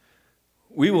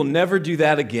"We will never do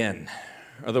that again,"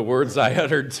 are the words I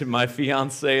uttered to my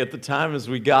fiance at the time as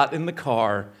we got in the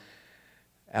car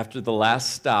after the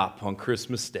last stop on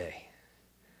Christmas Day.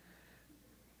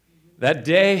 That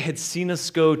day had seen us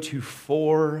go to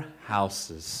 4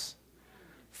 houses,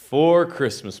 4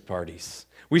 Christmas parties.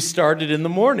 We started in the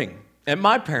morning at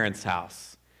my parents'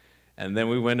 house, and then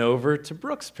we went over to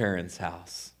Brooke's parents'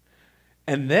 house.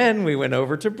 And then we went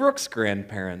over to Brooke's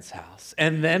grandparents' house.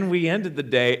 And then we ended the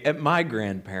day at my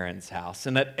grandparents' house.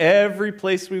 And at every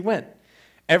place we went,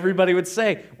 everybody would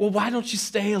say, "Well, why don't you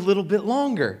stay a little bit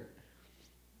longer?"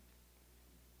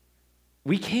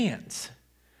 We can't.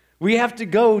 We have to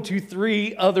go to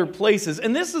 3 other places.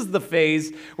 And this is the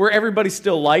phase where everybody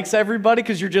still likes everybody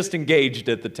because you're just engaged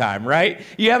at the time, right?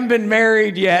 You haven't been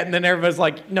married yet, and then everybody's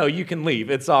like, "No, you can leave.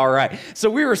 It's all right."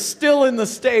 So we were still in the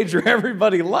stage where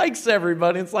everybody likes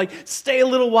everybody. It's like, stay a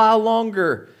little while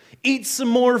longer. Eat some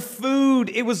more food.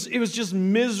 It was just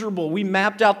miserable. We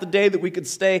mapped out the day that we could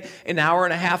stay an hour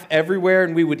and a half everywhere,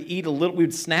 and we would eat a little,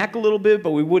 we'd snack a little bit, but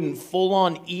we wouldn't full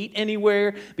on eat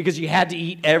anywhere because you had to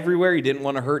eat everywhere. You didn't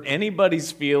want to hurt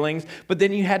anybody's feelings, but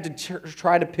then you had to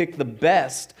try to pick the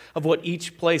best of what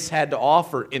each place had to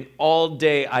offer. And all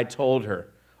day I told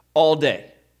her, all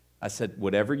day, I said,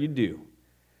 whatever you do,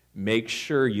 make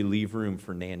sure you leave room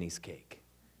for Nanny's cake.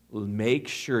 Make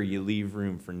sure you leave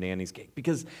room for Nanny's cake,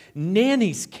 because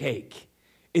Nanny's cake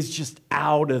is just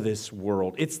out of this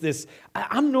world. It's this,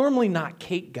 I'm normally not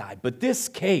cake guy, but this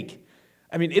cake,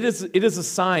 I mean, it is a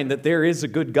sign that there is a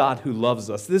good God who loves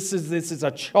us. This is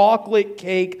a chocolate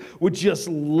cake with just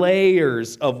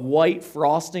layers of white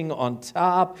frosting on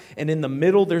top, and in the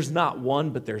middle there's not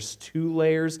 1, but there's 2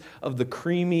 layers of the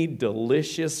creamy,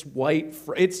 delicious white.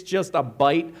 It's just a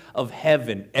bite of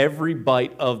heaven, every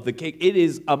bite of the cake. It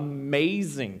is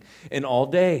amazing. And all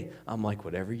day, I'm like,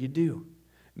 whatever you do,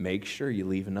 make sure you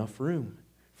leave enough room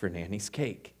for Nanny's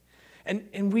cake.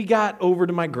 And we got over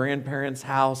to my grandparents'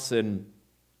 house, and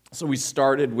so we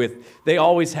started with, they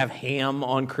always have ham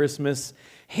on Christmas.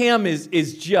 Ham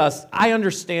is just, I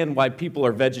understand why people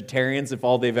are vegetarians if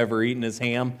all they've ever eaten is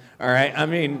ham, all right? I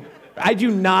mean, I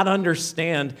do not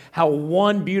understand how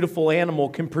one beautiful animal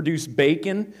can produce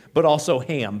bacon, but also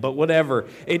ham. But whatever,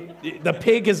 the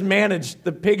pig has managed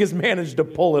to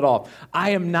pull it off. I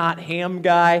am not ham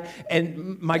guy,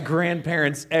 and my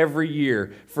grandparents every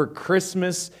year for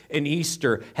Christmas and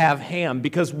Easter have ham,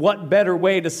 because what better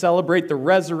way to celebrate the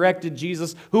resurrected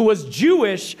Jesus, who was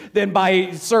Jewish, than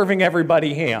by serving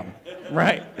everybody ham,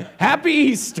 right? Happy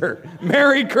Easter,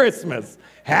 Merry Christmas,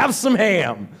 have some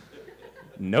ham.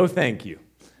 No, thank you.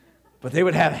 But they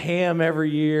would have ham every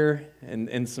year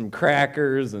and some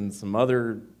crackers and some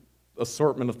other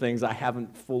assortment of things I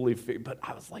haven't fully figured. But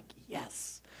I was like,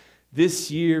 yes, this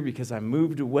year, because I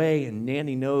moved away and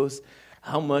Nanny knows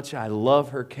how much I love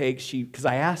her cake. Because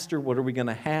I asked her, what are we going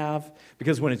to have?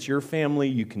 Because when it's your family,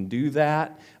 you can do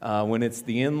that. When it's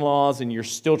the in-laws and you're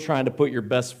still trying to put your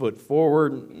best foot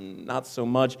forward, not so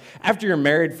much. After you're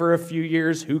married for a few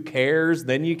years, who cares?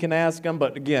 Then you can ask them.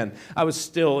 But again, I was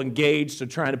still engaged, so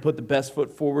trying to put the best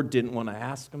foot forward, didn't want to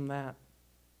ask them that.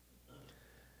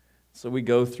 So we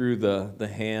go through the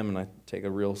ham, and I take a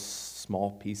real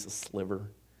small piece of sliver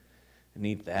and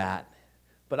eat that.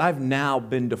 But I've now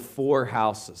been to 4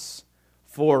 houses,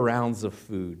 4 rounds of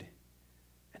food,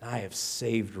 and I have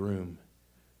saved room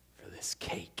for this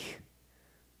cake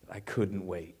that I couldn't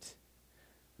wait.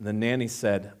 And the nanny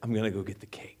said, "I'm going to go get the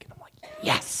cake." And I'm like,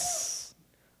 yes,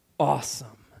 awesome.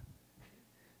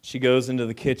 She goes into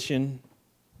the kitchen,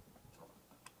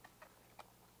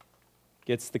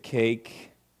 gets the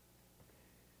cake,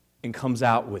 and comes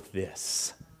out with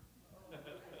this.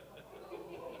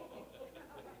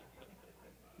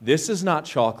 This is not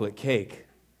chocolate cake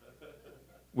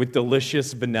with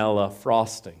delicious vanilla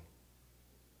frosting.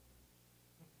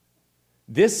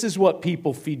 This is what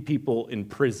people feed people in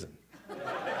prison.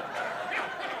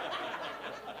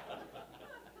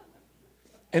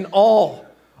 And all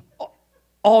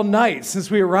night since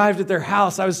we arrived at their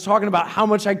house, I was talking about how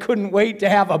much I couldn't wait to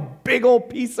have a big old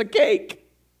piece of cake.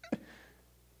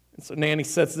 And so Nanny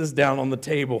sets this down on the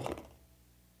table,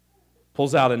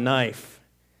 pulls out a knife,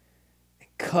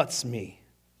 cuts me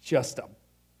just a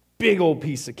big old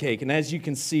piece of cake. And as you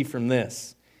can see from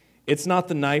this, it's not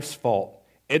the knife's fault.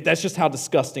 That's just how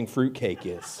disgusting fruitcake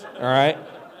is, all right?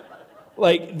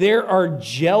 Like, there are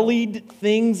jellied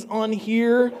things on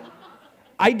here.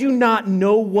 I do not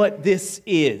know what this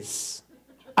is.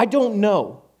 I don't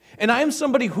know. And I am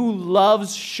somebody who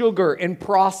loves sugar and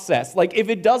processed. Like, if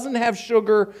it doesn't have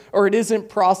sugar or it isn't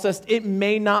processed, it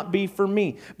may not be for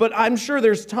me. But I'm sure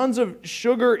there's tons of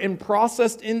sugar and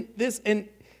processed in this. And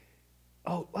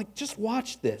Oh, like, just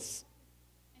watch this.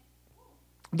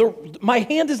 My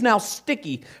hand is now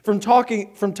sticky from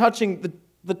touching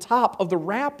the top of the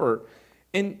wrapper.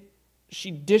 And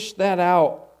she dished that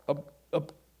out, a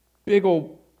big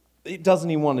old, it doesn't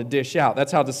even want to dish out.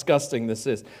 That's how disgusting this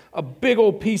is. A big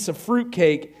old piece of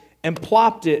fruitcake and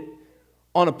plopped it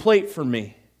on a plate for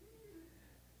me.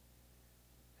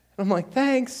 I'm like,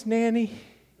 thanks, Nanny,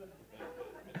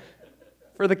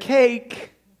 for the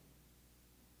cake.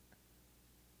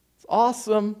 It's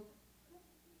awesome.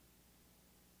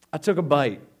 I took a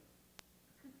bite.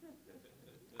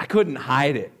 I couldn't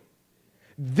hide it.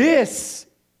 This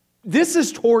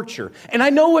is torture. And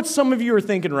I know what some of you are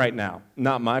thinking right now.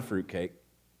 Not my fruitcake.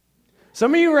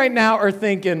 Some of you right now are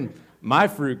thinking, my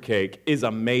fruitcake is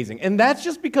amazing. And that's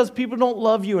just because people don't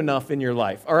love you enough in your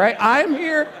life, all right? I'm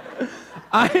here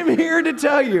to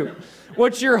tell you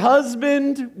what your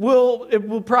husband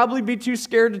will probably be too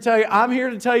scared to tell you. I'm here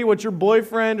to tell you what your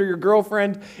boyfriend or your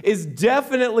girlfriend is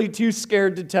definitely too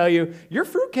scared to tell you. Your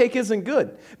fruitcake isn't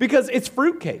good because it's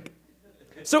fruitcake.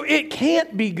 So it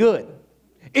can't be good.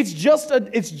 It's just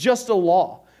a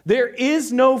law. There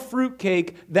is no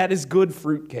fruitcake that is good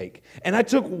fruitcake. And I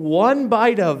took one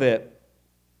bite of it,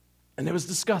 and it was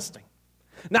disgusting.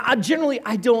 Now, I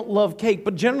don't love cake,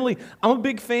 but generally, I'm a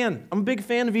big fan. I'm a big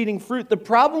fan of eating fruit. The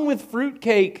problem with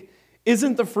fruitcake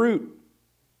isn't the fruit.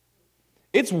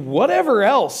 It's whatever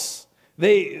else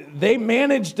they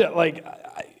managed to,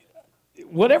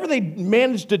 whatever they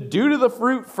managed to do to the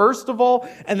fruit, first of all,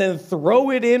 and then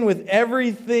throw it in with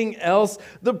everything else.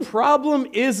 The problem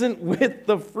isn't with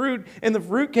the fruit and the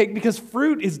fruitcake, because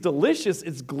fruit is delicious,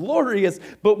 it's glorious,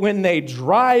 but when they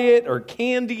dry it or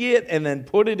candy it and then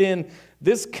put it in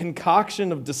this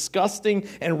concoction of disgusting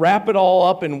and wrap it all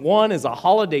up in one as a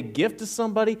holiday gift to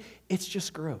somebody, it's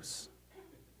just gross.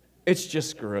 It's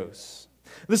just gross.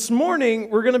 This morning,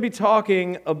 we're going to be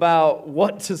talking about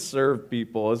what to serve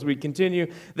people as we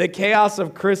continue the chaos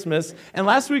of Christmas. And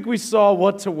last week, we saw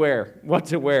what to wear,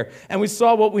 and we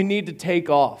saw what we need to take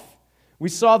off. We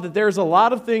saw that there's a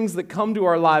lot of things that come to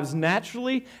our lives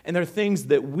naturally, and there are things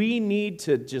that we need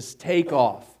to just take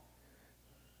off.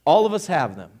 All of us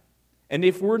have them. And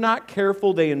if we're not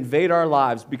careful, they invade our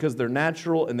lives because they're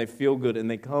natural and they feel good, and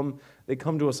they come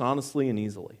to us honestly and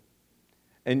easily.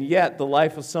 And yet, the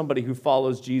life of somebody who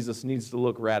follows Jesus needs to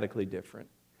look radically different.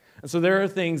 And so there are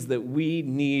things that we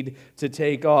need to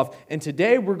take off. And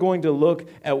today we're going to look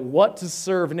at what to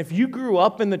serve. And if you grew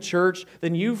up in the church,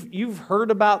 then you've heard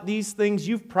about these things.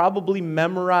 You've probably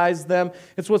memorized them.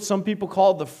 It's what some people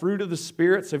call the fruit of the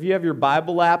Spirit. So if you have your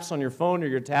Bible apps on your phone or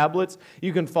your tablets,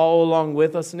 you can follow along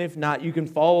with us. And if not, you can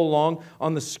follow along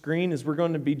on the screen as we're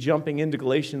going to be jumping into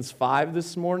Galatians 5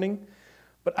 this morning.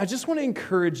 But I just want to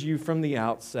encourage you from the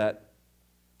outset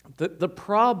that the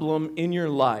problem in your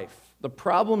life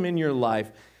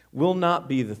will not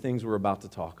be the things we're about to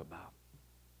talk about.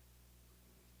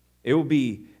 It will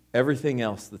be everything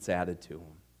else that's added to them.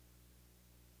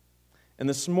 And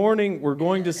this morning, we're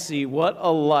going to see what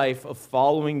a life of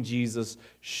following Jesus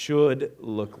should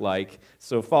look like.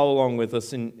 So follow along with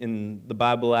us in the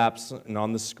Bible apps and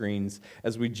on the screens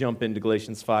as we jump into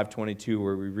Galatians 5:22,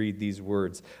 where we read these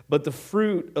words. But the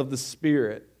fruit of the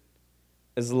Spirit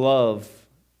is love,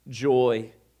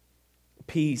 joy,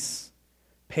 peace,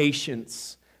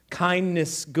 patience,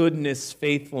 kindness, goodness,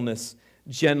 faithfulness,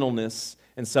 gentleness,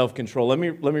 and self-control. Let me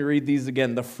read these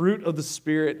again. The fruit of the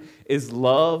Spirit is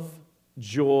love,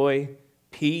 joy,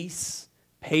 peace,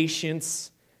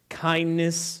 patience,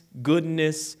 kindness,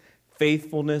 goodness,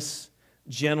 faithfulness,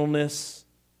 gentleness,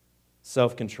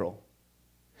 self-control.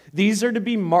 These are to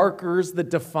be markers that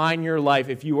define your life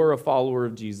if you are a follower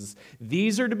of Jesus.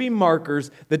 These are to be markers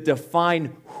that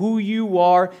define who you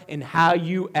are and how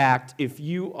you act if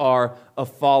you are a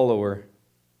follower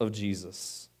of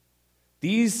Jesus.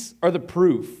 These are the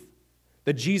proof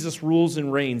that Jesus rules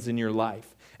and reigns in your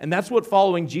life. And that's what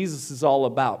following Jesus is all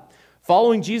about.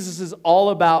 Following Jesus is all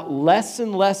about less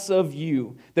and less of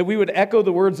you, that we would echo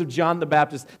the words of John the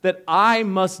Baptist, that I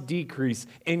must decrease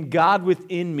and God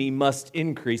within me must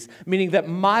increase, meaning that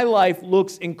my life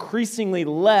looks increasingly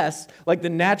less like the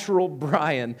natural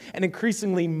Brian and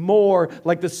increasingly more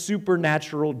like the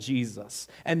supernatural Jesus.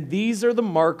 And these are the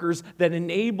markers that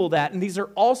enable that, and these are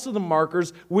also the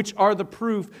markers which are the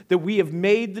proof that we have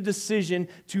made the decision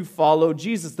to follow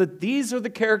Jesus, that these are the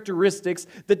characteristics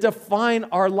that define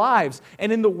our lives.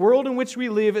 And in the world in which we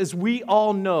live, as we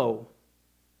all know,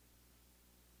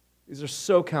 these are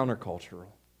so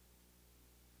countercultural.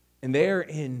 And they're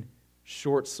in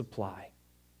short supply.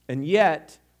 And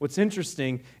yet, what's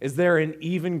interesting is they're in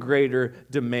even greater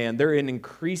demand. They're in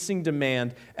increasing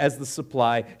demand as the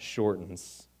supply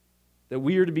shortens. that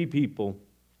we are to be people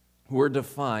who are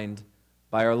defined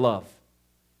by our love.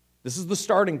 This is the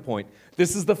starting point.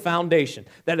 This is the foundation.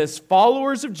 That as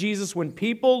followers of Jesus, when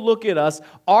people look at us,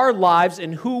 our lives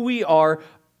and who we are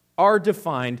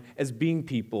defined as being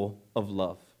people of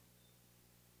love.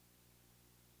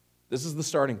 This is the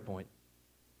starting point.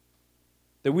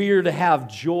 That we are to have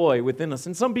joy within us.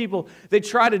 And some people, they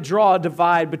try to draw a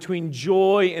divide between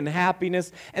joy and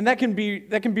happiness, and that can be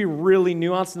really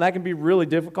nuanced, and that can be really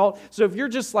difficult. So if you're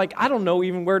just like, I don't know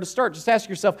even where to start, just ask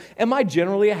yourself, am I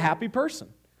generally a happy person?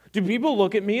 Do people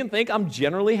look at me and think I'm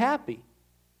generally happy?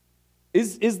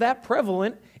 Is that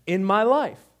prevalent in my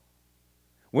life?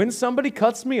 When somebody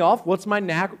cuts me off, what's my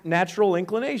natural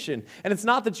inclination? And it's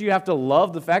not that you have to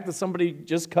love the fact that somebody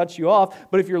just cuts you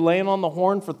off, but if you're laying on the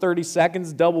horn for 30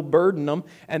 seconds, double burden them,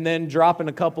 and then dropping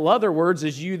a couple other words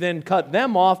as you then cut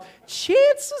them off,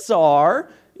 chances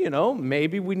are,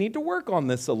 maybe we need to work on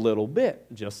this a little bit,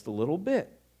 just a little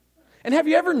bit. And have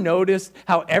you ever noticed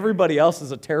how everybody else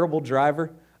is a terrible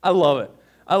driver? I love it.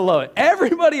 I love it.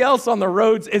 Everybody else on the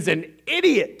roads is an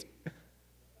idiot,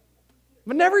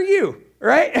 but never you.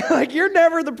 Right? Like, you're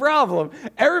never the problem.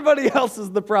 Everybody else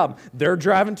is the problem. They're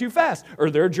driving too fast,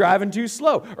 or they're driving too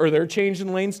slow, or they're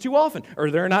changing lanes too often, or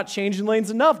they're not changing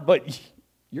lanes enough, but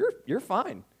you're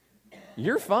fine.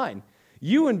 You're fine.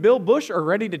 You and Bill Bush are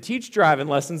ready to teach driving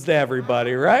lessons to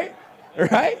everybody, right?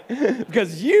 Right?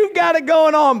 Because you got it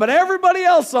going on, but everybody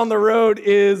else on the road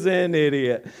is an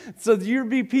idiot. So you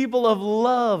be people of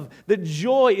love. That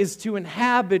joy is to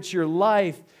inhabit your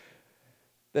life.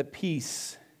 That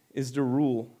peace is to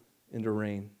rule and to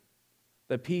reign.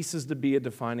 That peace is to be a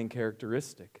defining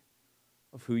characteristic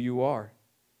of who you are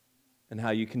and how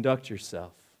you conduct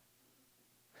yourself.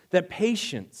 That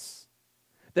patience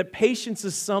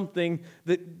is something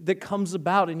that comes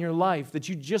about in your life, that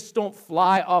you just don't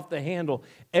fly off the handle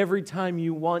every time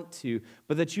you want to,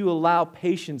 but that you allow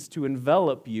patience to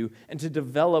envelop you and to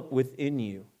develop within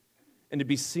you and to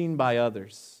be seen by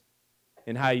others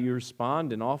in how you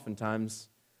respond and oftentimes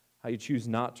how you choose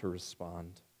not to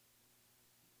respond.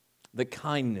 That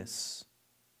kindness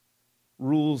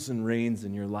rules and reigns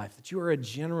in your life, that you are a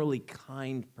generally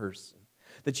kind person,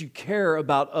 that you care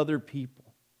about other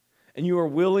people, and you are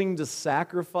willing to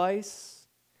sacrifice,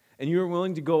 and you are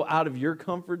willing to go out of your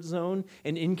comfort zone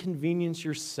and inconvenience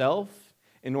yourself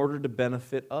in order to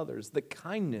benefit others. That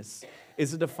kindness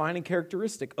is a defining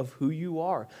characteristic of who you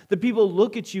are. That people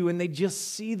look at you and they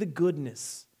just see the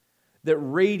goodness that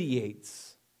radiates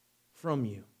from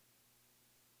you.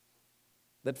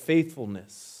 That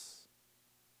faithfulness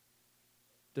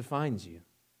defines you.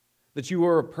 That you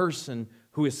are a person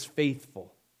who is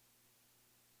faithful.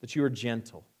 That you are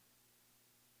gentle.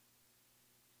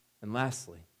 And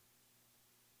lastly,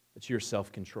 that you are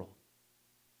self-controlled.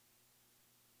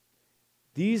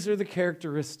 These are the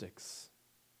characteristics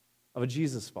of a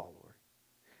Jesus follower.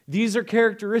 These are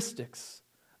characteristics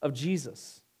of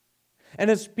Jesus. And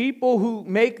as people who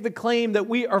make the claim that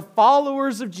we are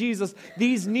followers of Jesus,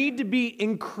 these need to be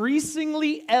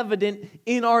increasingly evident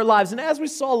in our lives. And as we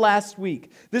saw last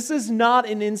week, this is not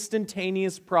an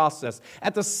instantaneous process.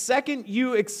 At the second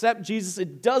you accept Jesus,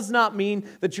 it does not mean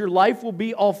that your life will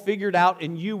be all figured out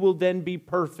and you will then be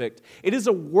perfect. It is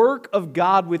a work of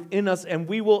God within us, and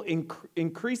we will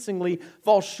increasingly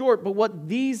fall short. But what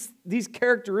these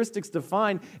characteristics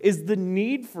define is the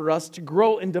need for us to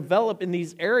grow and develop in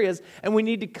these areas. And we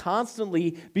need to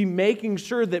constantly be making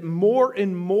sure that more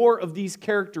and more of these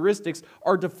characteristics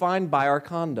are defined by our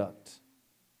conduct.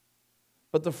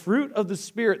 But the fruit of the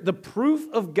Spirit, the proof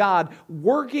of God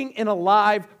working and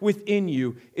alive within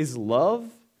you, is love,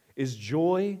 is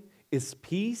joy, is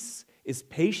peace, is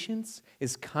patience,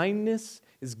 is kindness,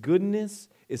 is goodness,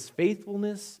 is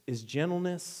faithfulness, is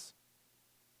gentleness,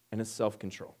 and is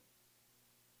self-control.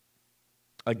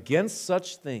 Against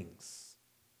such things,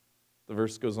 the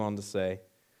verse goes on to say,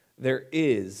 there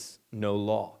is no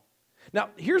law. Now,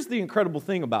 here's the incredible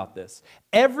thing about this.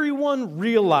 Everyone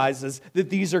realizes that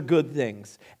these are good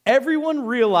things. Everyone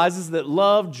realizes that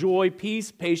love, joy, peace,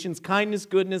 patience, kindness,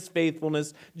 goodness,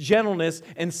 faithfulness, gentleness,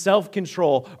 and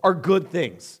self-control are good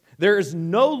things. There is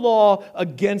no law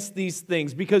against these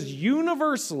things because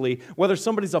universally, whether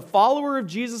somebody's a follower of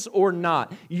Jesus or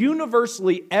not,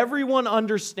 universally everyone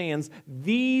understands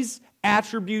these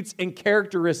attributes and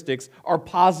characteristics are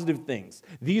positive things.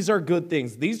 These are good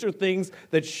things. These are things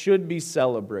that should be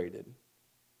celebrated.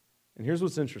 And here's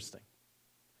what's interesting.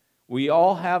 We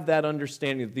all have that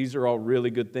understanding that these are all really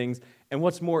good things. And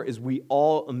what's more is we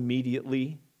all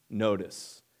immediately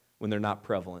notice when they're not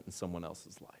prevalent in someone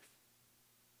else's life.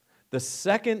 The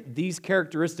second these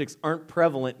characteristics aren't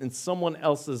prevalent in someone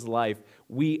else's life,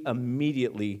 we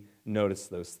immediately notice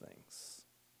those things.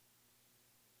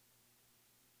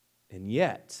 And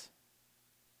yet,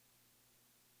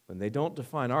 when they don't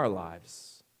define our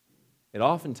lives, it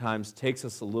oftentimes takes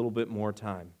us a little bit more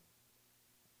time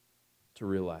to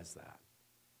realize that.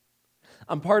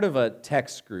 I'm part of a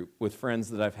text group with friends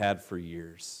that I've had for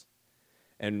years.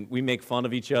 And we make fun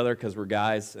of each other because we're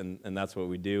guys, and that's what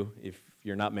we do. If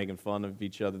you're not making fun of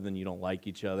each other, then you don't like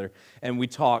each other. And we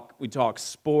talk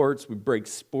sports, we break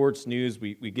sports news,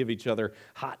 we give each other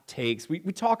hot takes. We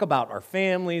talk about our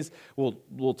families,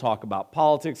 we'll talk about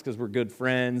politics because we're good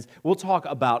friends. We'll talk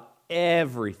about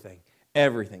everything.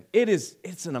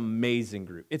 It's an amazing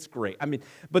group. It's great. I mean,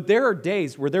 but there are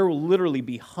days where there will literally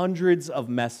be hundreds of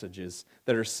messages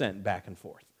that are sent back and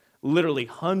forth. Literally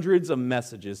hundreds of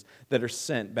messages that are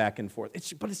sent back and forth.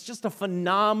 But it's just a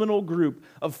phenomenal group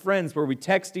of friends where we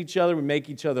text each other, we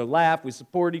make each other laugh, we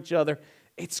support each other.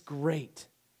 It's great.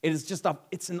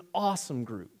 It's an awesome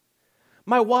group.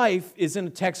 My wife is in a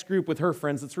text group with her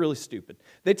friends that's really stupid.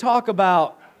 They talk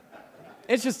about,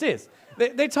 it just is.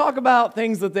 They talk about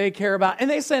things that they care about, and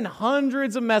they send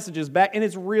hundreds of messages back, and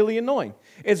it's really annoying.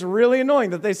 It's really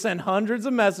annoying that they send hundreds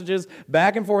of messages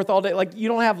back and forth all day. Like, you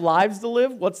don't have lives to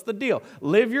live? What's the deal?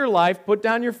 Live your life, put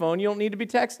down your phone. You don't need to be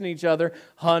texting each other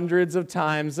hundreds of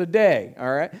times a day,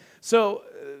 all right? So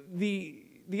the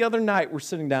other night, we're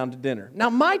sitting down to dinner. Now,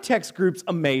 my text group's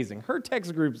amazing. Her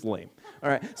text group's lame, all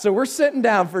right? So we're sitting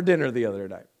down for dinner the other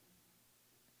night,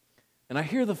 and I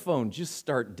hear the phone just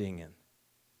start dinging.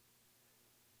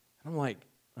 I'm like,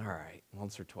 all right,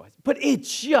 once or twice. But it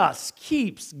just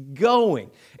keeps going.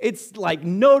 It's like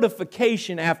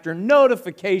notification after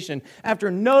notification after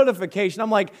notification.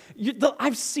 I'm like,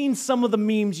 I've seen some of the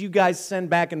memes you guys send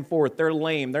back and forth. They're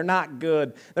lame. They're not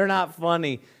good. They're not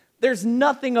funny. There's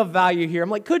nothing of value here.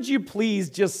 I'm like, could you please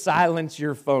just silence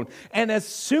your phone? And as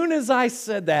soon as I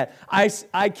said that,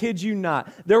 I kid you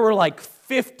not, there were like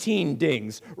 15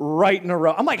 dings right in a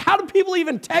row. I'm like, how do people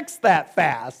even text that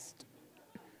fast?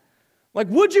 Like,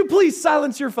 would you please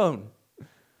silence your phone?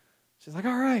 She's like,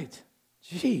 all right.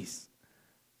 Jeez.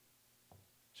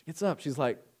 She gets up. She's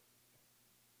like,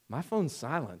 my phone's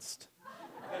silenced.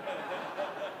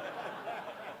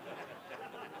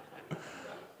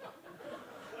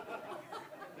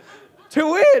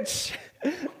 To which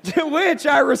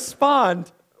I respond,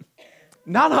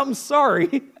 not I'm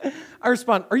sorry. I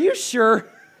respond, are you sure?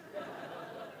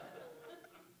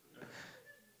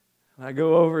 I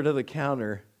go over to the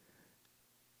counter.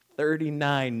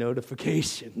 39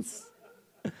 notifications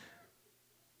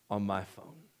on my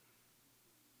phone.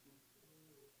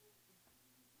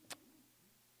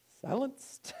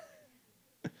 Silenced.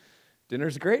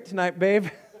 Dinner's great tonight, babe.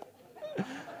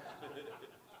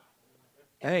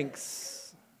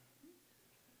 Thanks.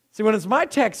 See, when it's my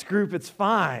text group, it's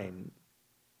fine.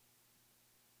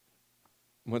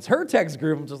 When it's her text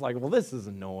group, I'm just like, well, this is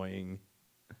annoying.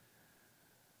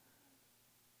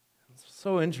 It's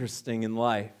so interesting in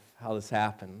life how this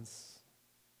happens,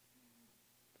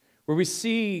 where we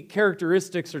see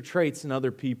characteristics or traits in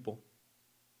other people,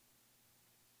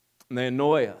 and they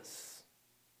annoy us.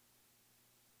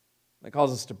 They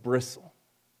cause us to bristle,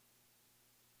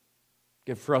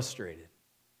 get frustrated.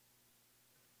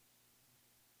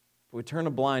 But we turn a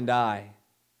blind eye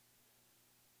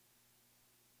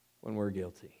when we're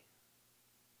guilty.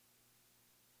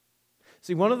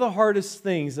 See, one of the hardest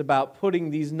things about putting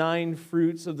these 9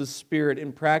 fruits of the Spirit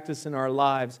in practice in our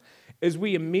lives is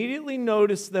we immediately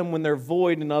notice them when they're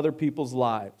void in other people's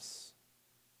lives.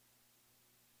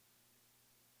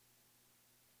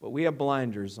 But we have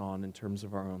blinders on in terms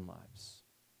of our own lives.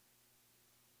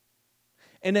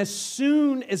 And as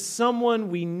soon as someone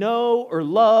we know or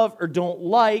love or don't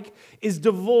like is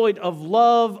devoid of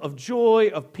love, of joy,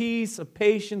 of peace, of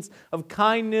patience, of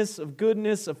kindness, of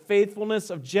goodness, of faithfulness,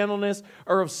 of gentleness,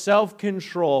 or of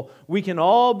self-control, we can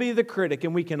all be the critic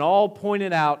and we can all point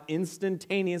it out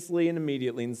instantaneously and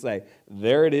immediately and say,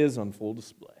 there it is on full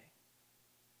display.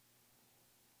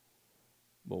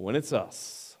 But when it's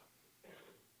us,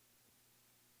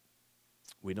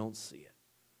 we don't see it.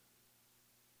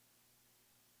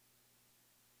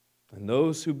 And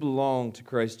those who belong to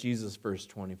Christ Jesus, verse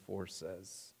 24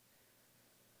 says,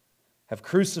 have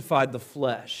crucified the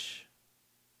flesh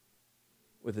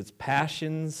with its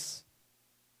passions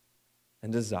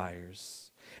and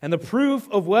desires. And the proof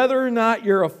of whether or not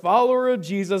you're a follower of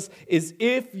Jesus is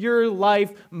if your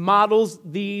life models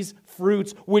these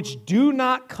fruits, which do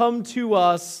not come to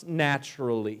us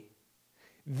naturally.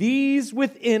 These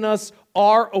within us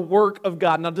are a work of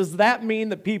God. Now, does that mean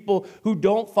that people who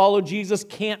don't follow Jesus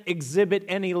can't exhibit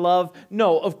any love?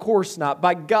 No, of course not.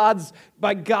 By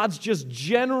God's just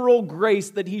general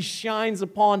grace that He shines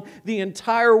upon the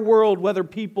entire world, whether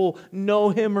people know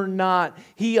Him or not,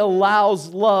 He allows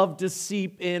love to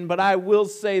seep in. But I will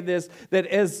say this, that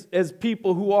as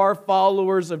people who are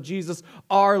followers of Jesus,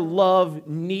 our love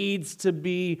needs to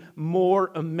be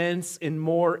more immense and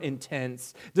more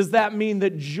intense. Does that mean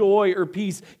that joy or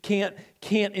peace can't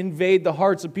invade the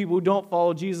hearts of people who don't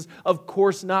follow Jesus? Of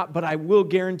course not, but I will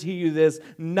guarantee you this,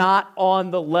 not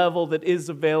on the level that is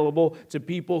available to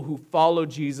people who follow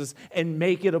Jesus and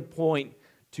make it a point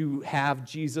to have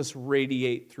Jesus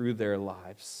radiate through their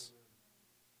lives.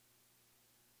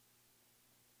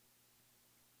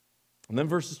 And then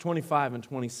verses 25 and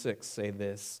 26 say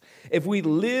this: if we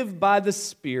live by the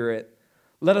Spirit,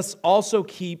 let us also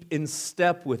keep in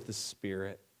step with the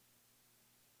Spirit.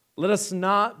 Let us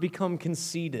not become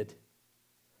conceited,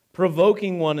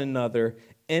 provoking one another,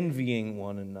 envying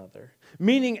one another.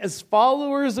 Meaning, as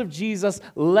followers of Jesus,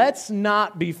 let's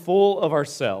not be full of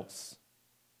ourselves.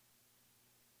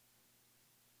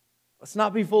 Let's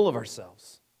not be full of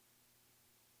ourselves.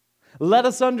 Let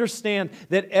us understand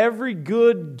that every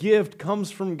good gift comes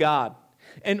from God.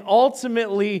 And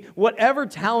ultimately, whatever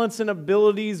talents and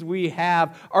abilities we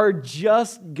have are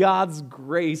just God's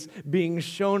grace being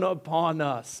shown upon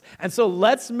us. And so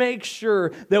let's make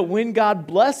sure that when God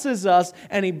blesses us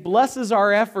and He blesses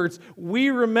our efforts, we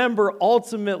remember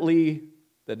ultimately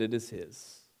that it is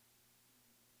His.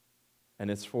 And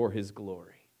it's for His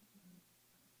glory,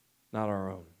 not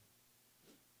our own.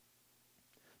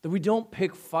 That we don't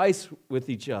pick fights with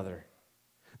each other.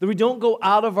 That we don't go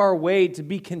out of our way to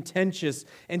be contentious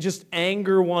and just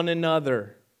anger one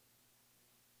another.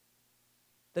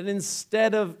 That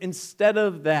instead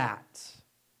of that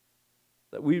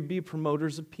we'd be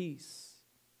promoters of peace.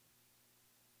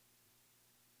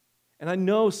 And I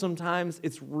know sometimes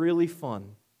it's really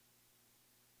fun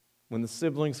when the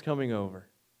siblings coming over.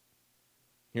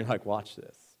 You're like, watch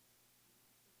this.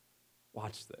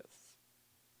 Watch this.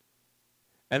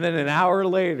 And then an hour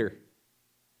later,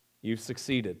 you've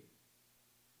succeeded.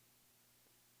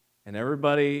 And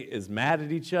everybody is mad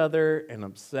at each other and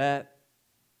upset.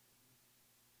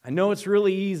 I know it's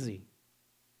really easy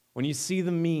when you see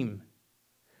the meme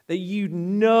that you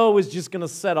know is just going to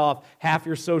set off half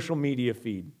your social media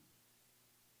feed.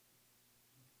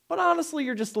 But honestly,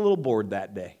 you're just a little bored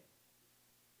that day.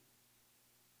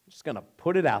 I'm just going to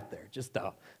put it out there, just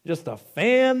to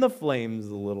fan the flames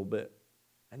a little bit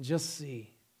and just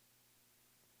see.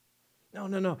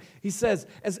 No. He says,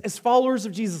 as followers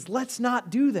of Jesus, let's not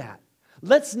do that.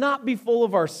 Let's not be full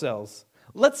of ourselves.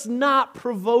 Let's not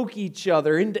provoke each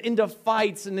other into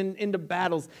fights and into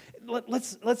battles.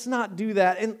 Let's not do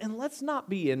that. And let's not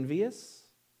be envious.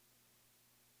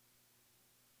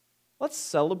 Let's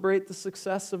celebrate the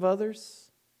success of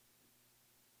others.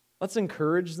 Let's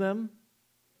encourage them.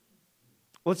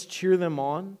 Let's cheer them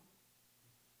on.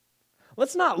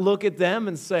 Let's not look at them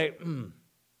and say,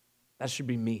 that should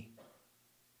be me.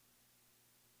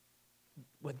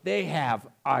 What they have,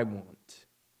 I want.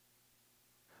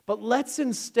 But let's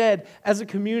instead, as a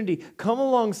community, come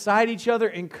alongside each other,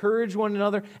 encourage one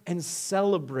another, and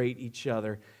celebrate each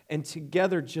other. And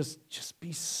together just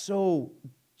be so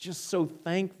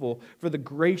thankful for the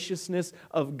graciousness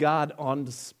of God on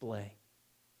display.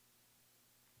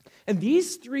 And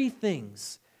these three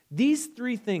things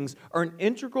are an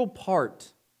integral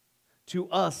part to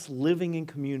us living in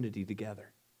community together.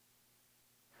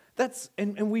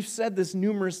 And we've said this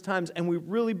numerous times, and we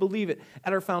really believe it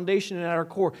at our foundation and at our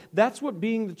core. That's what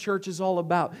being the church is all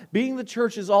about. Being the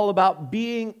church is all about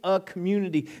being a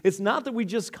community. It's not that we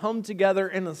just come together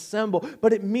and assemble,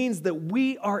 but it means that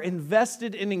we are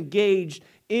invested and engaged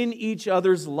in each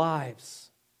other's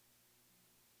lives.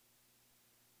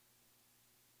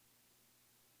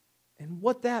 And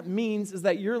what that means is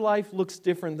that your life looks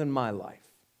different than my life.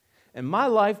 And my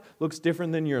life looks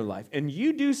different than your life. And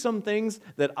you do some things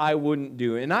that I wouldn't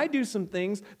do. And I do some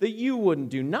things that you wouldn't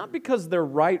do. Not because they're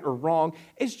right or wrong.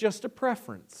 It's just a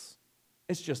preference.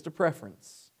 It's just a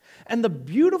preference. And the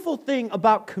beautiful thing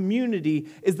about community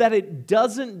is that it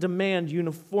doesn't demand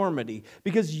uniformity.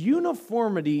 Because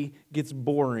uniformity gets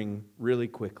boring really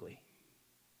quickly.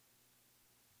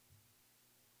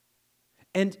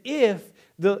 And if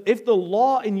the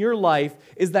law in your life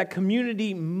is that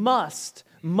community must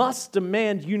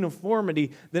demand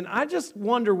uniformity, then I just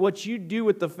wonder what you do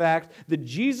with the fact that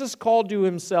Jesus called to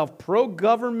himself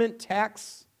pro-government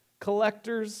tax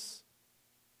collectors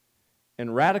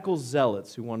and radical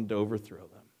zealots who wanted to overthrow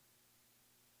them.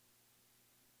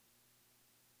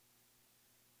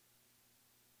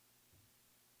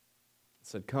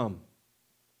 said, "Come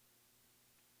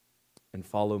and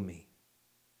follow me."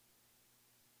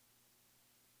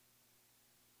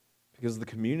 Because the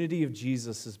community of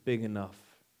Jesus is big enough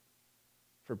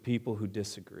for people who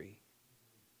disagree.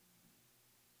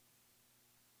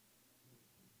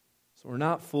 So we're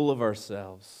not full of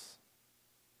ourselves.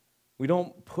 We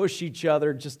don't push each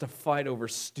other just to fight over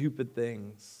stupid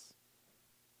things.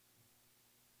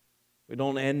 We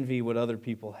don't envy what other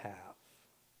people have.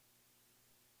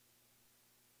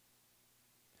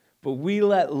 But we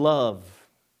let love,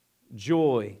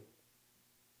 joy,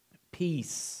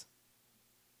 peace,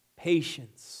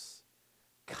 patience,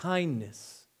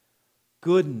 kindness,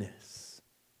 goodness,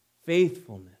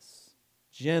 faithfulness,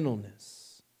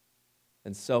 gentleness,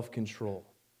 and self-control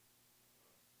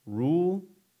rule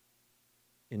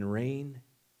and reign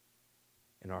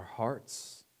in our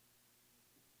hearts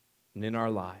and in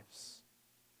our lives.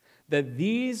 That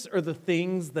these are the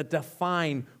things that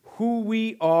define who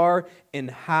we are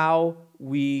and how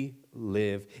we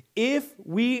live. If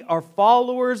we are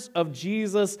followers of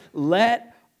Jesus,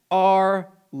 let our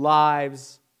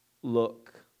lives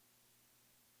look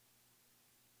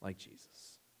like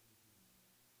Jesus.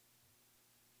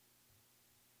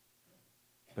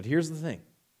 But here's the thing.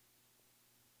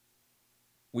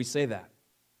 We say that.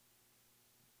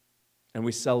 And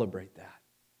we celebrate that.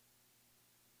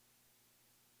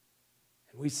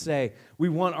 And we say we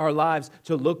want our lives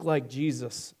to look like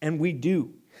Jesus. And we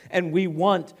do. And we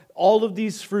want all of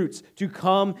these fruits to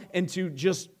come and to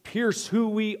just pierce who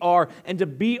we are and to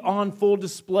be on full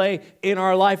display in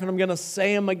our life. And I'm going to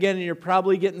say them again, and you're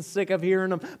probably getting sick of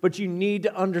hearing them, but you need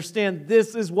to understand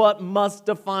this is what must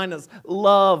define us.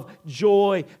 Love,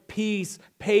 joy, peace,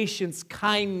 patience,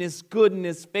 kindness,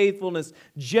 goodness, faithfulness,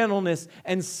 gentleness,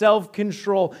 and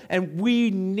self-control. And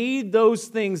we need those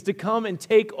things to come and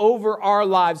take over our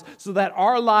lives so that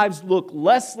our lives look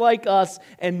less like us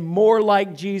and more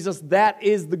like Jesus. That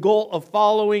is the goal of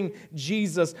following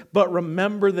Jesus. But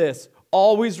remember this.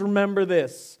 Always remember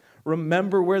this.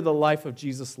 Remember where the life of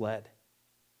Jesus led.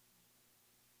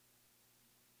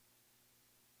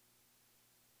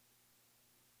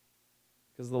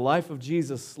 Because the life of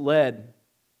Jesus led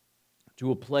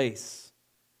to a place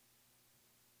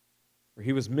where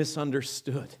he was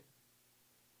misunderstood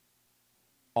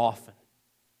often.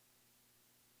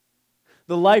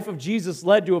 The life of Jesus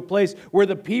led to a place where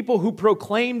the people who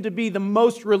proclaimed to be the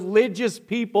most religious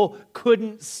people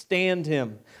couldn't stand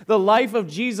him. The life of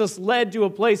Jesus led to a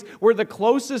place where the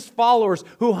closest followers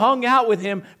who hung out with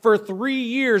him for 3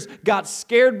 years got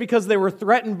scared because they were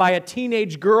threatened by a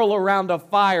teenage girl around a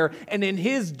fire, and in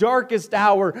his darkest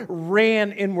hour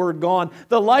ran and were gone.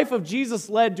 The life of Jesus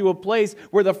led to a place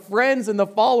where the friends and the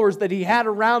followers that he had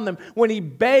around them, when he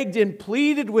begged and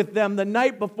pleaded with them the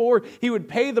night before he would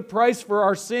pay the price for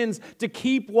our sins to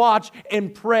keep watch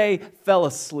and pray, fell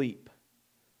asleep.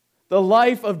 The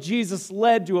life of Jesus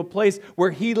led to a place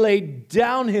where he laid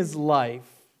down his life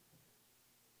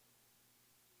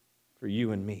for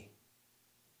you and me.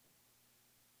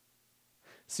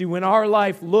 See, when our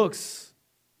life looks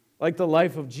like the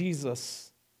life of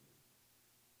Jesus,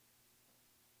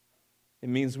 it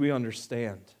means we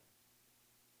understand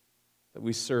that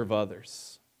we serve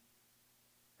others.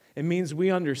 It means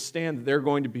we understand that they're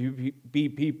going to be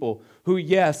people who,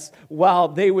 yes, while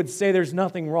they would say there's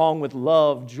nothing wrong with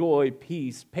love, joy,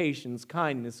 peace, patience,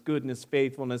 kindness, goodness,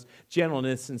 faithfulness,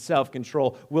 gentleness, and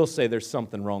self-control, will say there's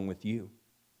something wrong with you.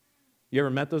 You ever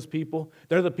met those people?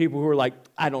 They're the people who are like,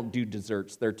 I don't do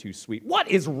desserts, they're too sweet. What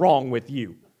is wrong with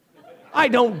you? I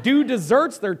don't do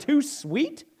desserts, they're too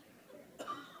sweet?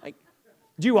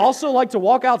 Do you also like to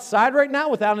walk outside right now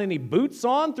without any boots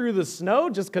on through the snow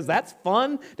just because that's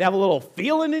fun to have a little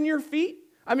feeling in your feet?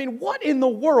 I mean, what in the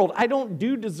world? I don't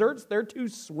do desserts, they're too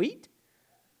sweet?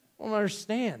 I don't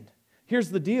understand. Here's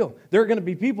the deal. There are going to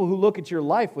be people who look at your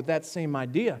life with that same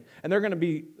idea, and they're going to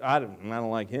be, I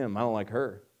don't like him, I don't like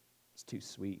her. It's too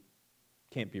sweet.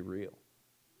 Can't be real.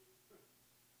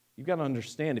 You've got to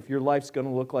understand, if your life's going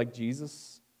to look like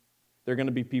Jesus, there are going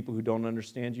to be people who don't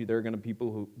understand you. There are going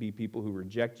to be people who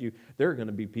reject you. There are going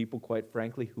to be people, quite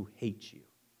frankly, who hate you.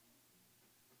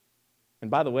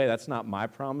 And by the way, that's not my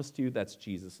promise to you. That's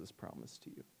Jesus' promise to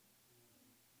you.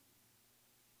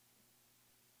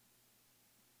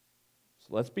 So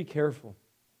let's be careful.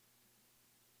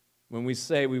 When we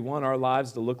say we want our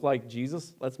lives to look like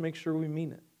Jesus, let's make sure we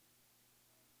mean it.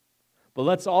 But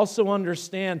let's also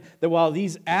understand that while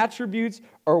these attributes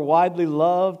are widely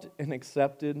loved and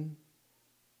accepted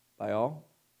by all,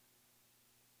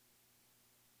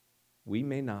 we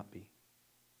may not be.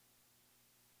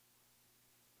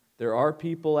 There are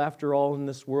people, after all, in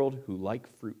this world who like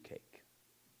fruitcake.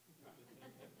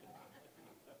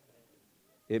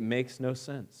 it makes no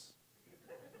sense.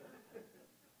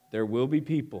 There will be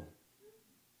people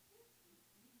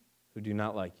who do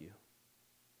not like you.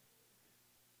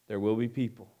 There will be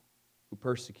people who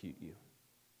persecute you,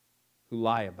 who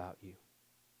lie about you,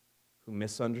 who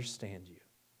misunderstand you.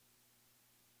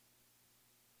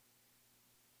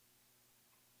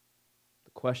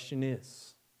 The question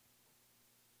is,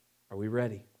 are we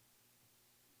ready?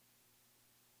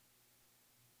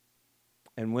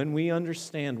 And when we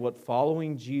understand what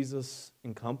following Jesus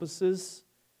encompasses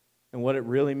and what it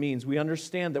really means, we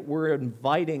understand that we're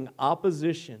inviting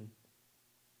opposition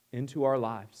into our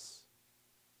lives.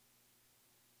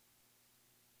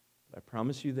 But I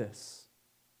promise you this,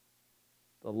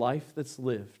 the life that's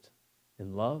lived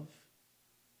in love,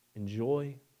 in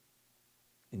joy,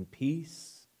 in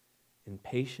peace, in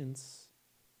patience,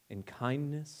 in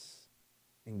kindness,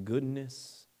 in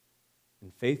goodness,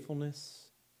 in faithfulness,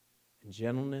 in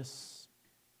gentleness,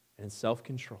 and in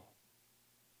self-control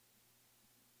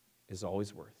is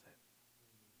always worth it.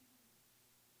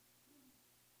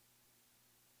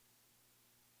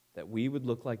 That we would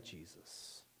look like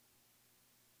Jesus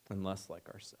and less like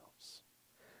ourselves.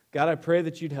 God, I pray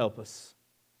that you'd help us.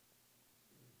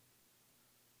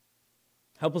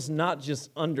 Help us not just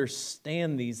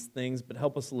understand these things, but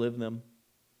help us live them.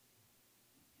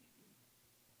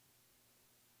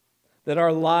 That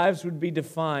our lives would be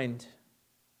defined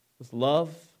with love,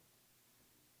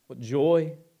 with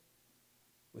joy,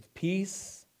 with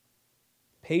peace,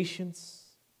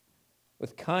 patience,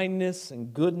 with kindness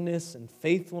and goodness and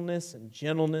faithfulness and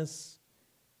gentleness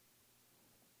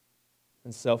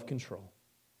and self-control.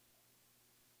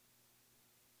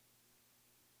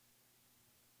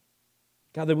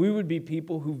 God, that we would be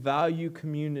people who value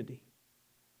community.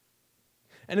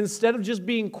 And instead of just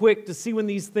being quick to see when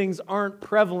these things aren't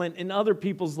prevalent in other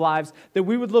people's lives, that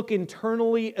we would look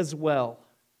internally as well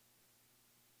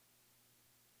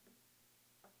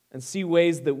and see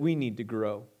ways that we need to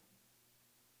grow.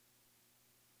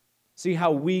 See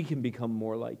how we can become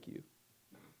more like you.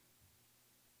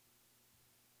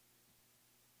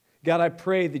 God, I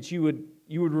pray that you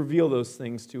would reveal those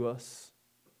things to us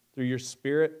through your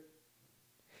Spirit.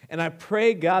 And I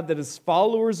pray, God, that as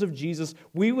followers of Jesus,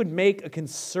 we would make a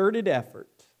concerted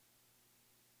effort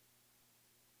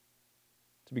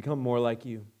to become more like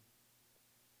you.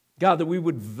 God, that we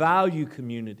would value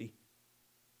community.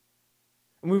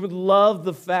 And we would love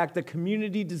the fact that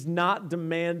community does not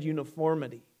demand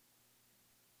uniformity.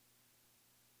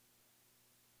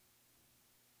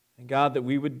 And God, that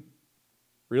we would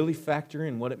really factor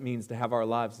in what it means to have our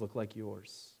lives look like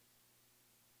yours.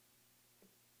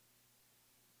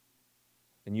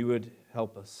 And you would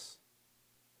help us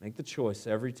make the choice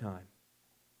every time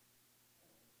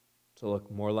to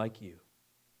look more like you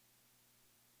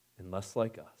and less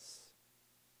like us.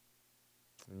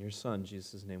 In your Son,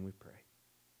 Jesus' name we pray.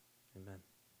 Amen.